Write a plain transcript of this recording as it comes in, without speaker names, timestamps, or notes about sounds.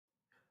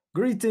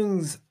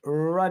Greetings,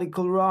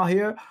 Radical Raw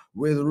here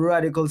with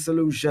Radical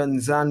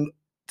Solutions, and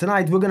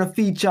tonight we're gonna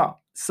feature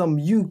some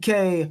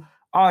UK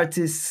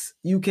artists,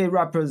 UK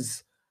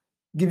rappers,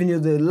 giving you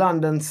the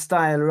London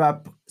style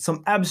rap,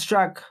 some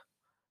abstract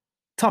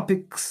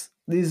topics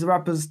these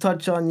rappers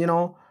touch on,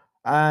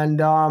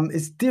 and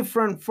it's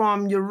different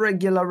from your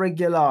regular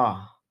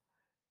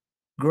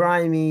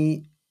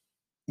grimy,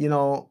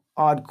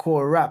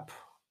 hardcore rap.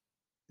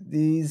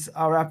 These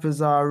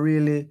rappers are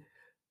really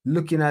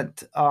looking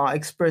at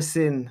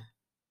expressing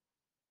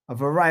a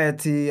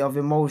variety of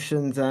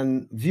emotions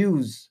and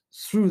views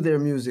through their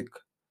music.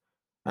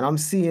 And I'm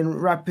seeing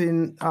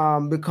rapping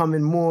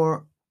becoming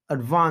more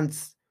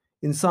advanced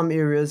in some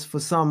areas for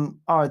some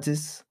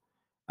artists.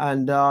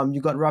 And you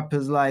got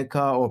rappers like,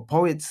 or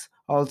poets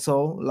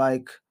also,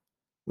 like,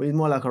 well, he's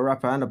more like a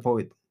rapper and a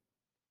poet.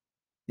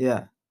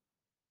 Yeah.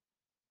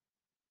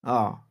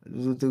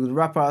 The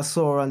rapper I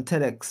saw on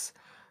TEDx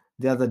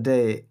the other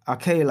day,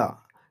 Akela.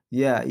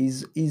 Yeah,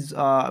 he's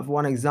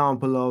one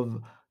example of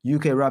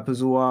UK rappers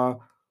who are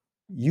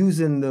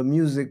using the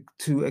music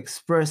to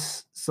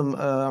express some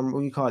what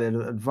do you call it,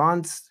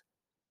 advanced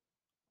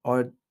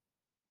or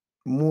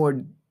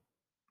more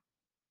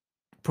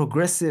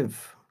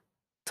progressive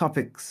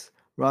topics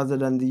rather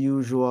than the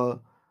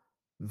usual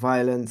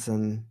violence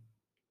and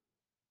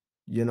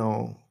you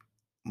know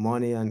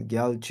money and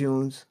gal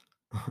tunes.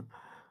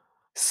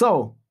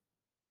 So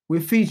we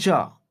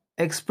feature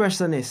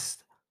Expressionist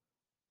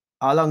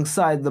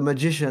alongside the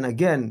Magician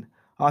again.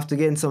 After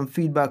getting some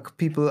feedback,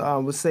 people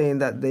were saying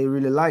that they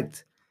really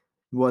liked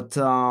what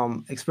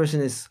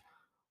Expressionist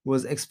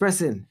was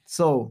expressing.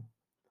 So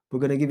we're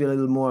gonna give you a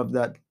little more of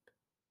that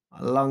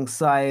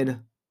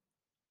alongside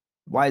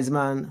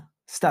Wiseman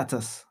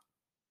Status.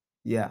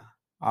 Yeah.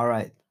 All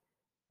right.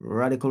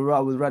 Radical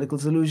Raw with Radical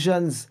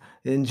Solutions.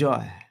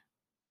 Enjoy.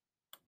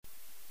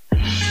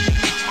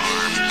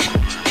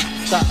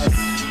 Status.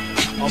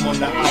 I'm on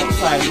the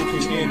outside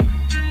looking in.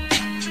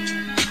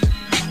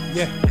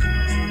 Yeah.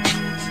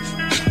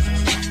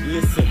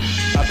 Listen,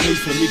 I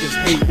place where niggas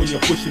hate when you're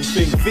pushing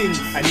things,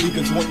 and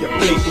niggas want your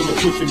plate when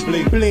you're pushing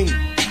bling, bling.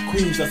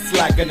 Queens are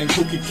slagging and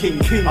cookie king.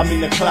 I'm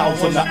in the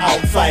clouds on the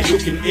outside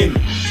looking in.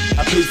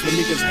 A place where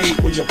niggas hate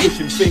when you're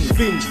pushing things,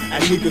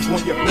 and niggas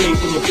want your plate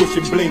when you're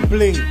pushing bling,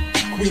 bling.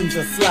 Queens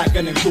are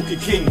slagging and cookie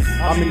kings.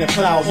 I'm in the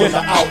clouds on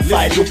the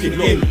outside looking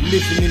in.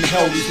 Living in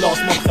hell, these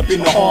last months have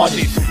been the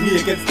hardest. Me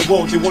against the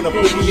world, they wanna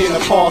put me in a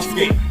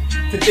casket.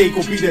 Today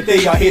could be the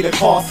day I hear the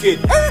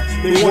casket.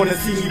 They wanna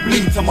see me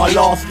bleed to my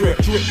last drip,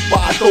 but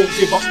I don't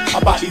give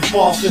up about these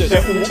bastards. They're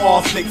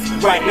all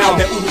arsenics, right now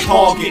they're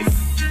all targets.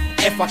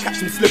 If I catch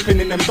him slipping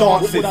in them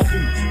dances,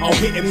 I'll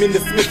hit him in the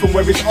smith and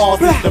where his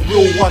arse is. The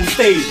real one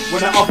stayed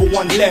when the other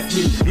one left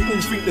me. We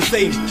all think the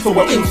same, so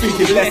we're all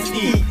thinking let's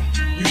eat.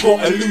 You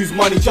gotta lose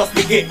money just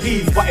to get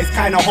peas, but it's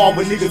kinda hard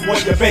when niggas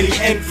want your belly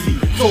empty.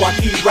 So I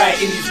keep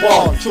writing these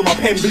bars till my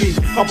pen bleeds.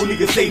 Couple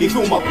niggas say they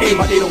feel my pain,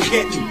 but they don't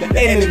get me. The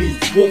enemies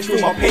won't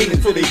feel my pain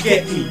until they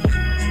get me.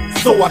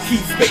 So I keep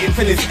spitting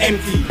till it's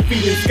empty.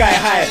 Feeling sky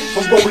high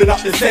from rolling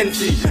up the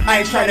Sensi. I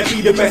ain't trying to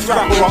be the best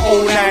rapper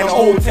of 09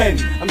 or 010.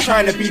 I'm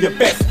trying to be the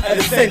best of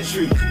the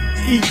century.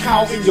 Keep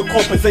counting your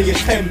coppers and your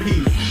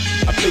 10p's.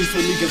 A place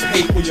where niggas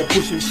hate when you're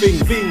pushing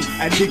things,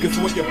 and niggas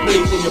want your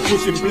plate when you're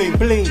pushing bling,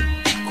 bling.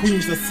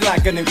 Queens are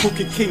slagging and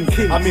cookie king.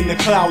 I'm in the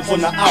clouds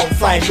on the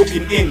outside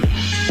looking in.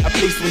 A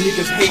place where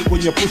niggas hate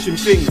when you're pushing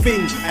things,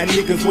 and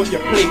niggas want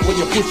your plate when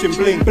you're pushing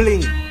bling,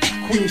 bling.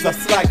 Queens are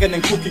slagging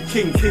and cookie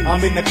king.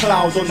 I'm in the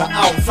clouds on the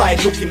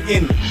outside looking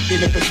in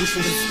a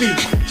position to speak,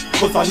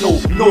 cause I know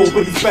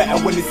nobody's better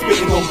when it's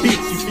spitting on beats.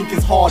 You think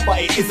it's hard but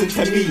it isn't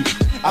to me.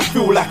 I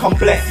feel like I'm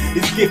blessed,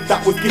 this gift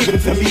that was given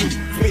to me.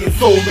 Spitting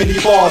so many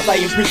bars, I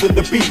imprison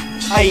the beat.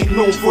 I ain't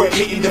known for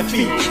admitting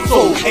defeat,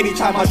 so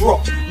anytime I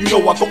drop, you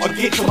know I gotta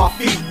get to my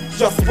feet.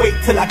 Just wait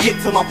till I get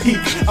to my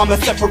peak. I'ma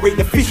separate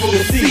the fish from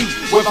the sea.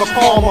 Whether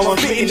calm or I'm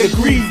spitting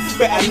degrees,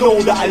 better know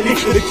that I live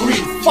for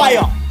degrees.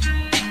 Fire!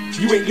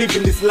 You ain't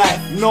living this life,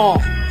 nah,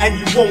 and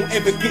you won't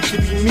ever get to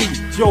be me.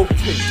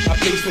 Joking, a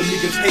place where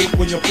niggas hate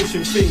when you're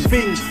pushing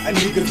things, and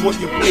niggas want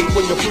your plate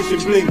when you're pushing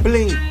bling,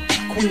 bling.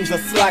 Queens are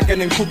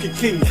slagging and cookie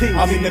king.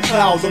 I'm in the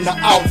clouds on the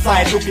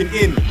outside looking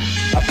in.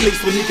 A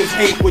place where niggas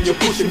hate when you're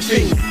pushing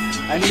things,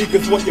 and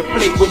niggas want your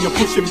plate when you're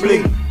pushing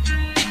bling.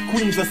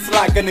 Queens are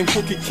slagging and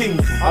cookie king.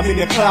 I'm in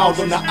the clouds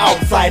on the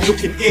outside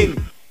looking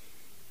in.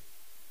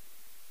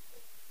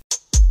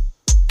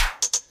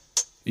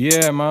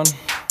 Yeah, man.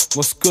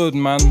 What's good,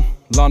 man?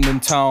 London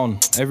town.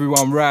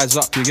 Everyone rise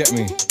up, you get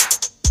me?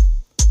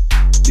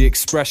 The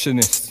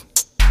Expressionist.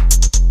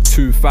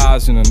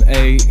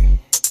 2008.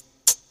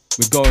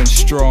 We're going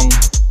strong.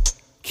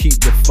 Keep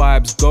the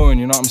vibes going,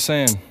 you know what I'm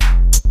saying?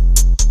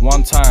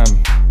 One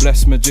time.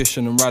 Blessed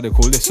magician and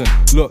radical, listen,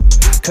 look,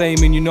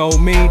 claiming you know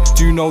me,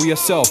 do you know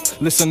yourself?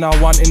 Listen now,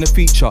 one in the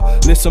feature.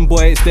 Listen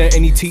boy, is there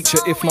any teacher?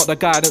 If not the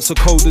guidance of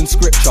code and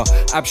scripture.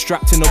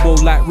 Abstracting a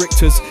world like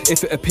Richter's.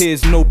 If it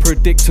appears no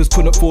predictors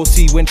couldn't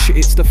foresee when shit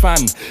hits the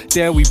fan.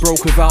 There we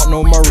broke without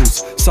no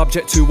morals,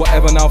 subject to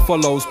whatever now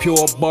follows.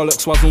 Pure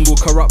bollocks, wazungu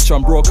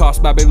corruption.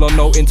 Broadcast Babylon,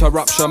 no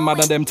interruption. Man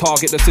of them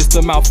target the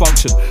system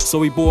malfunction. So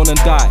we born and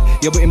die.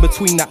 Yeah, but in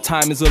between that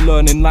time is a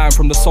learning line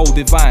from the soul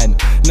divine.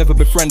 Never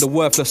befriend a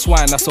worthless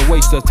swine, that's a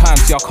waste of time.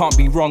 See, I can't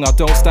be wrong, I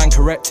don't stand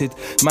corrected.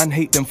 Man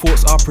hate them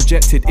thoughts are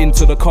projected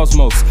into the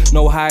cosmos.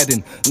 No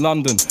hiding,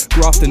 London,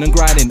 grafting and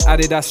grinding.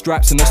 Adidas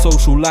straps and a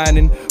social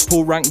lining.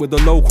 Pull rank with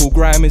the local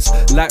Grammys.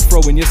 Like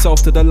throwing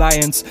yourself to the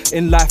lions.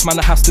 In life, man,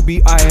 it has to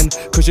be iron.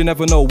 Cause you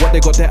never know what they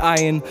got their eye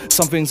in.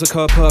 Some things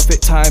occur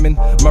perfect timing.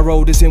 My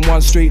road is in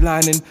one straight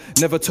lining.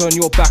 Never turn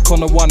your back on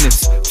the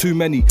oneness. Too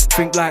many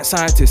think like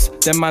scientists.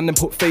 Them man then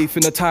put faith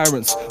in the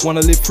tyrants.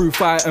 Wanna live through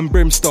fire and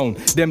brimstone.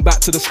 Then back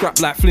to the scrap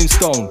like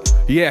Flintstone.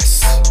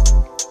 Yes.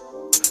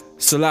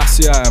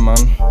 Selassie, man.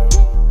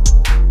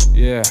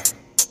 Yeah.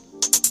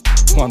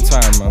 One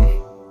time,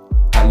 man.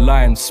 That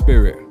lion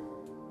spirit.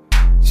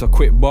 It's a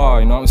quick bar,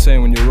 you know what I'm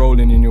saying, when you're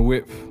rolling in your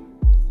whip.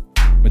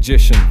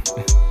 Magician.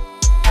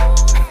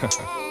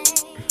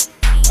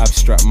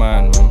 Abstract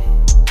mind, man.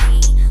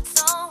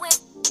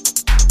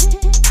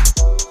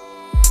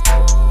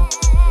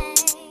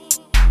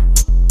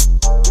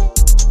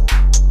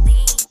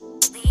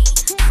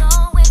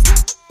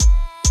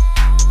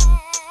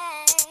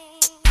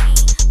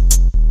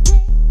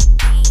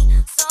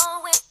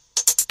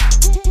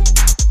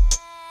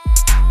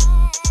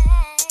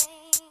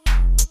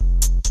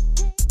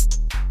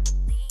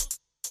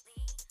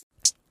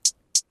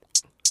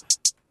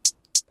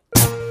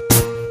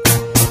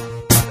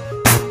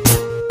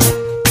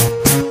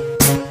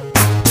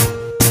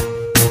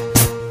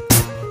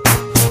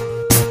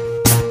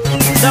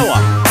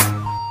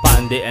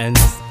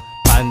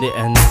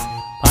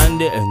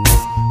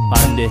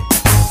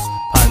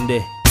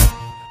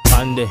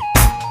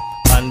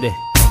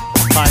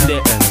 Pande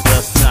ends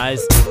just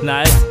nice.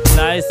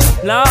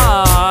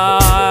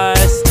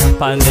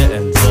 Pande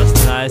ends just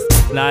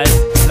nice.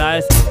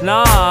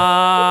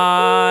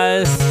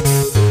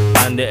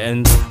 Pande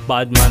ends,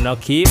 bad man a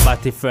keep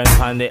batty friend.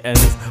 Pande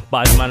ends,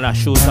 bad man a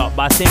shoot up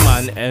batty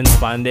man ends.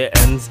 Pande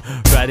ends,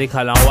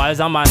 radical and wise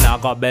a man a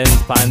got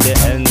bends. Pande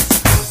ends,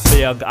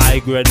 big high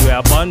grade we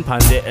a bun.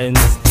 Pande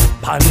ends,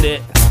 pande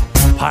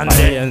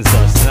ends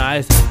just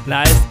nice.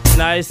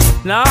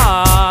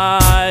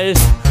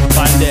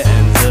 Pande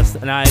ends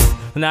just nice.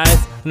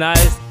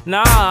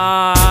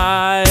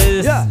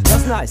 Yeah,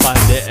 that's nice.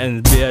 Pande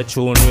ends be a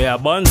tune we a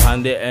bun.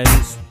 Pande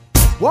ends.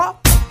 What?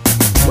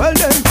 Well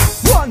then,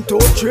 1, 2,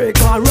 3,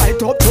 can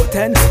write up to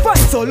 10. Find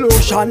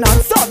solution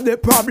and solve the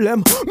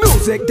problem.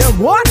 Music them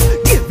want,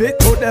 give it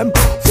to them.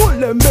 Full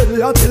them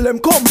belly until them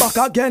come back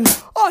again.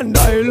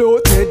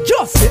 Undiluted,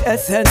 just the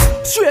essence.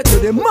 Straight to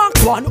the mark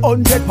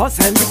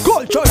 100%.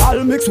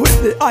 Cultural mix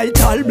with the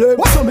ital blame.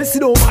 So me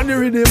sit down and the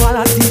rhythm and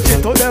I teach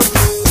it to them.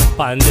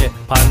 Pande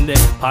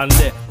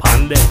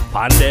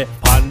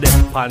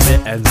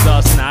ends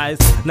just nice.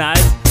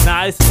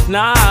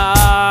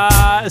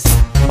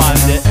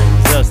 Pande ends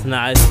just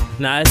nice.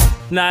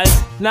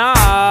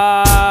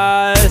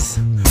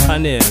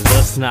 Pande ends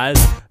just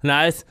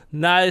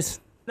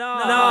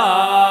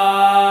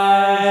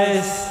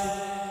nice.